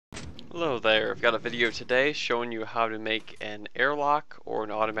Hello there, I've got a video today showing you how to make an airlock or an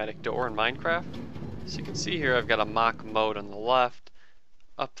automatic door in Minecraft. So you can see here I've got a mock mode on the left.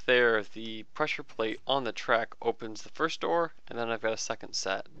 Up there the pressure plate on the track opens the first door, and then I've got a second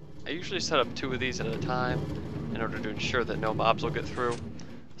set. I usually set up 2 of these at a time in order to ensure that no mobs will get through.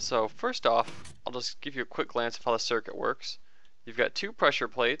 So first off, I'll just give you a quick glance of how the circuit works. You've got 2 pressure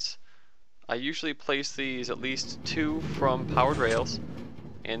plates. I usually place these at least 2 from powered rails,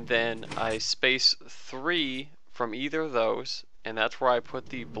 and then I space 3 from either of those, and that's where I put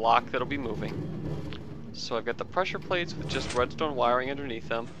the block that'll be moving. So I've got the pressure plates with just redstone wiring underneath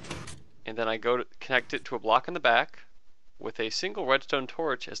them, and then I go to connect it to a block in the back with a single redstone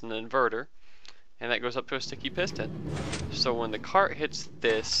torch as an inverter, and that goes up to a sticky piston. So when the cart hits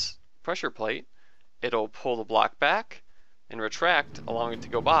this pressure plate, it'll pull the block back and retract, allowing it to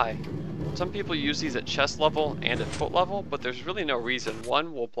go by. Some people use these at chest level and at foot level, but there's really no reason.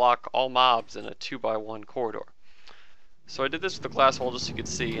 One will block all mobs in a 2x1 corridor. So I did this with the glass wall just so you could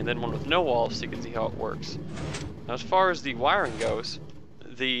see, and then one with no wall so you can see how it works. Now as far as the wiring goes,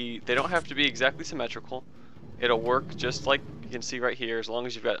 they don't have to be exactly symmetrical. It'll work just like you can see right here, as long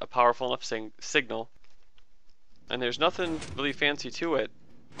as you've got a powerful enough signal. And there's nothing really fancy to it.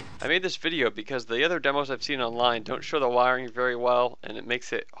 I made this video because the other demos I've seen online don't show the wiring very well, and it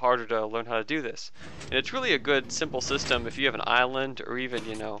makes it harder to learn how to do this. And it's really a good, simple system if you have an island, or even,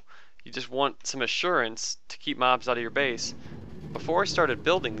 you just want some assurance to keep mobs out of your base. Before I started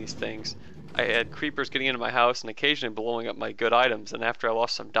building these things, I had creepers getting into my house and occasionally blowing up my good items, and after I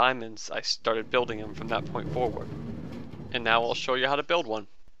lost some diamonds, I started building them from that point forward. And now I'll show you how to build one.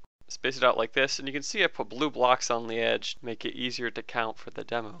 Space it out like this, and you can see I put blue blocks on the edge to make it easier to count for the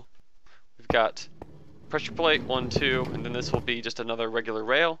demo. We've got pressure plate 1, 2, and then this will be just another regular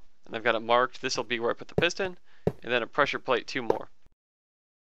rail, and I've got it marked. This will be where I put the piston, and then a pressure plate 2 more.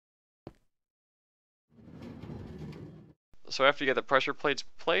 So after you get the pressure plates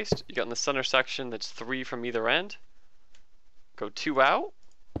placed, you got in the center section that's 3 from either end. Go 2 out,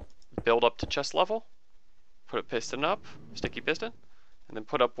 build up to chest level, put a piston up, sticky piston, and then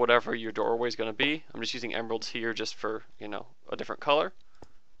put up whatever your doorway is going to be. I'm just using emeralds here just for, a different color.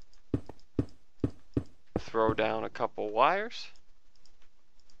 Throw down a couple wires.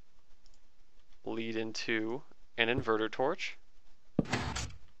 Lead into an inverter torch.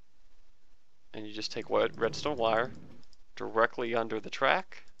 And you just take redstone wire directly under the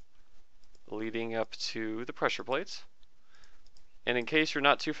track, leading up to the pressure plates. And in case you're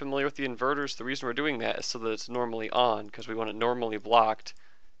not too familiar with the inverters, the reason we're doing that is so that it's normally on, because we want it normally blocked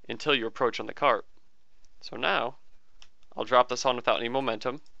until you approach on the cart. So now, I'll drop this on without any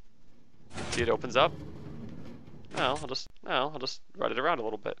momentum. See, it opens up. Now I'll just ride it around a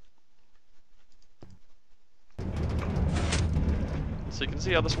little bit. So you can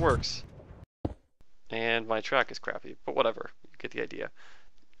see how this works. And my track is crappy, but whatever, you get the idea.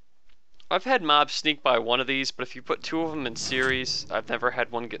 I've had mobs sneak by one of these, but if you put 2 of them in series, I've never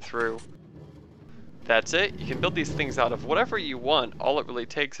had one get through. That's it. You can build these things out of whatever you want. All it really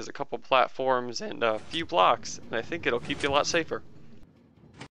takes is a couple platforms and a few blocks, and I think it'll keep you a lot safer.